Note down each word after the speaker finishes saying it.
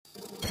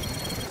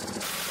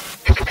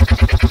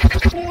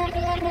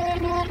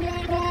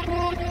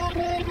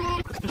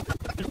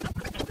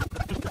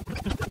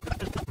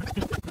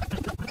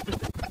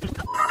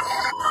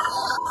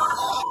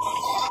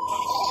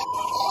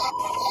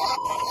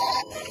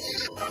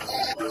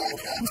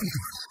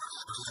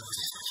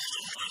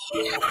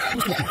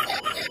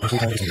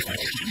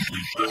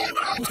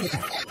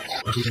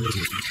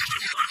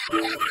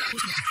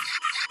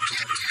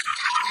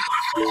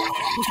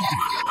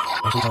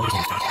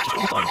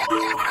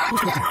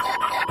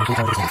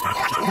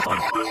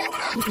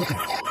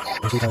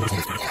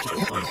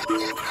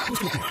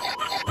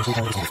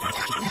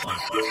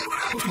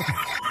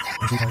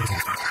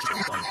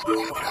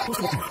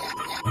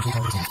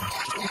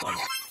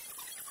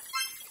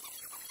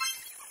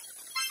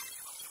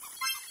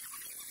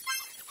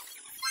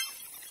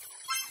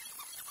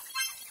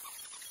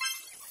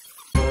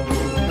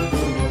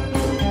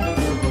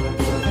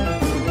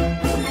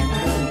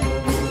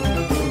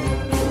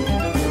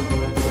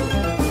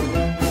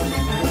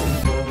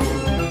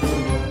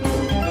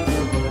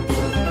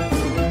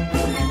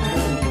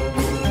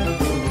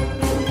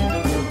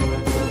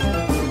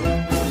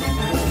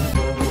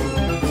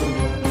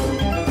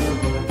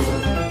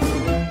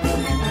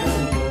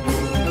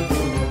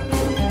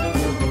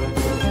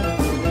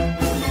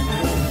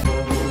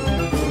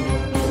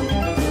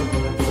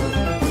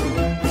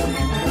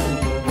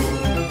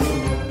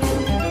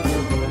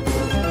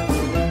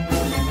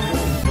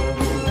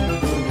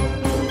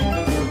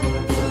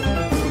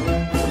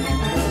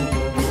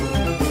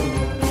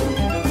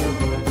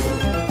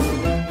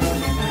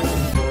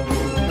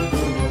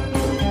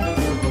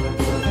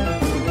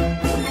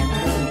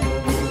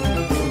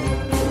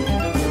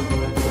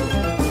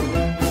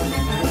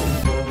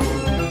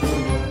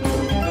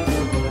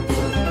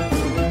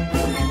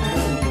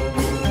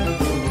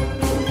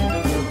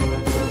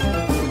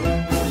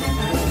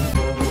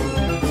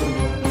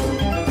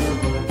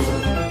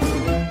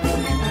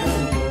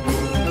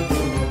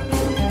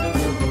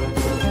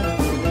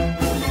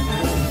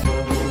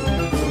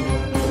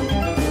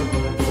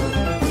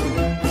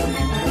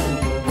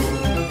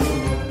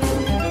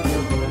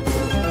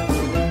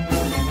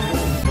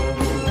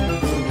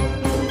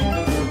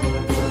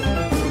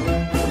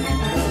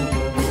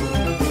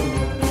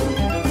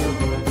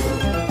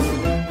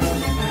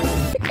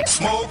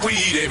Smoke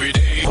weed every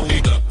day.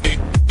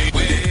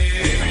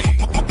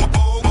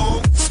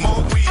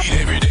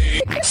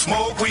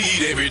 Smoke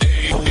weed every day. Smoke weed every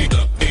day.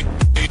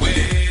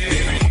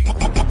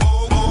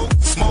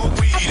 Smoke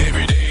weed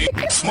every day.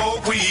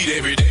 Smoke weed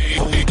every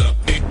day.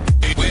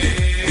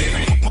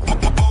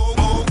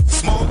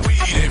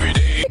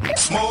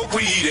 Smoke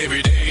weed every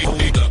day.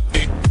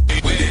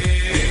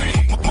 Smoke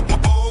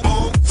weed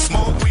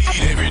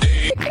every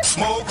day.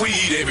 Smoke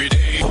weed every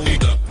day.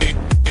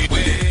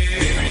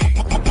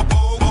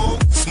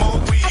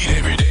 Smoke weed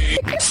every day.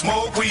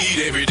 Smoke weed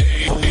every day. Smoke weed every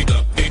day.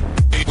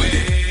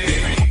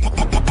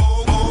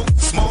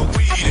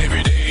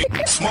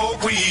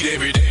 Smoke weed every day. Smoke weed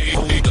every day.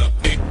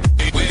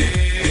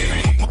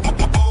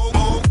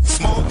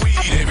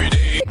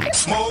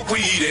 Smoke weed every day. Smoke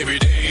weed every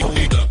day.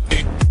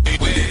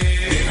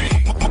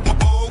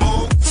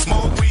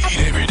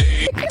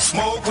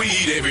 Smoke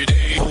weed every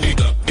day.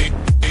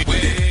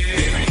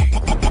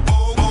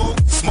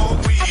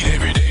 Smoke weed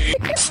every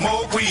day.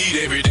 Smoke weed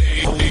every day.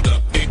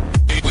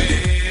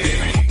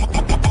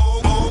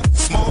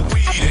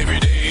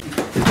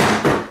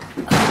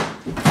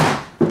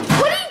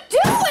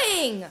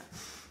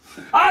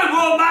 I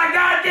will my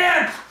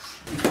goddamn...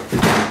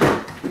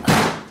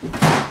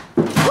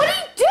 What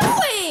are you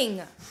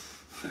doing?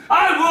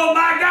 I will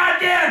my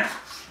goddamn...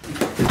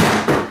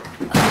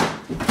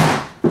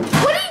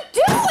 What are you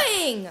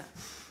doing?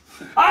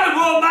 I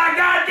will my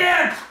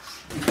goddamn...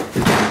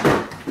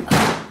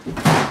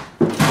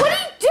 What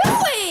are you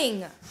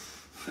doing?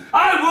 I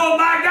will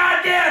my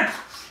goddamn...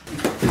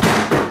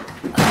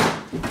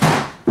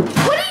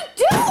 What are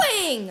you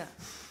doing?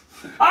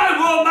 I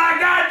will my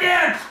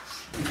goddamn...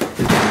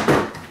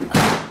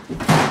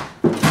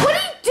 What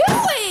are you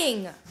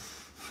doing?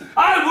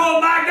 I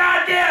will my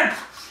goddamn...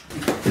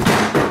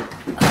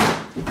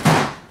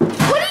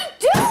 What are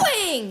you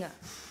doing?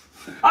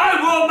 I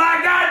will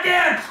my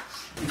goddamn...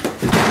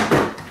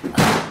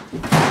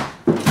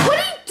 What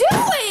are you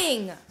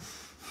doing?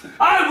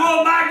 I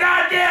will my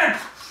goddamn...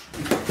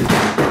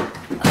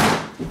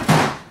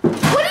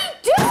 What are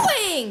you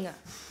doing?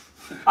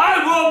 I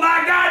will my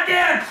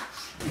goddamn...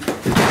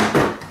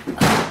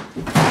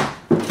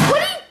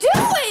 What are you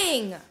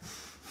doing?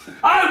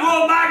 I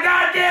will my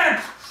goddamn...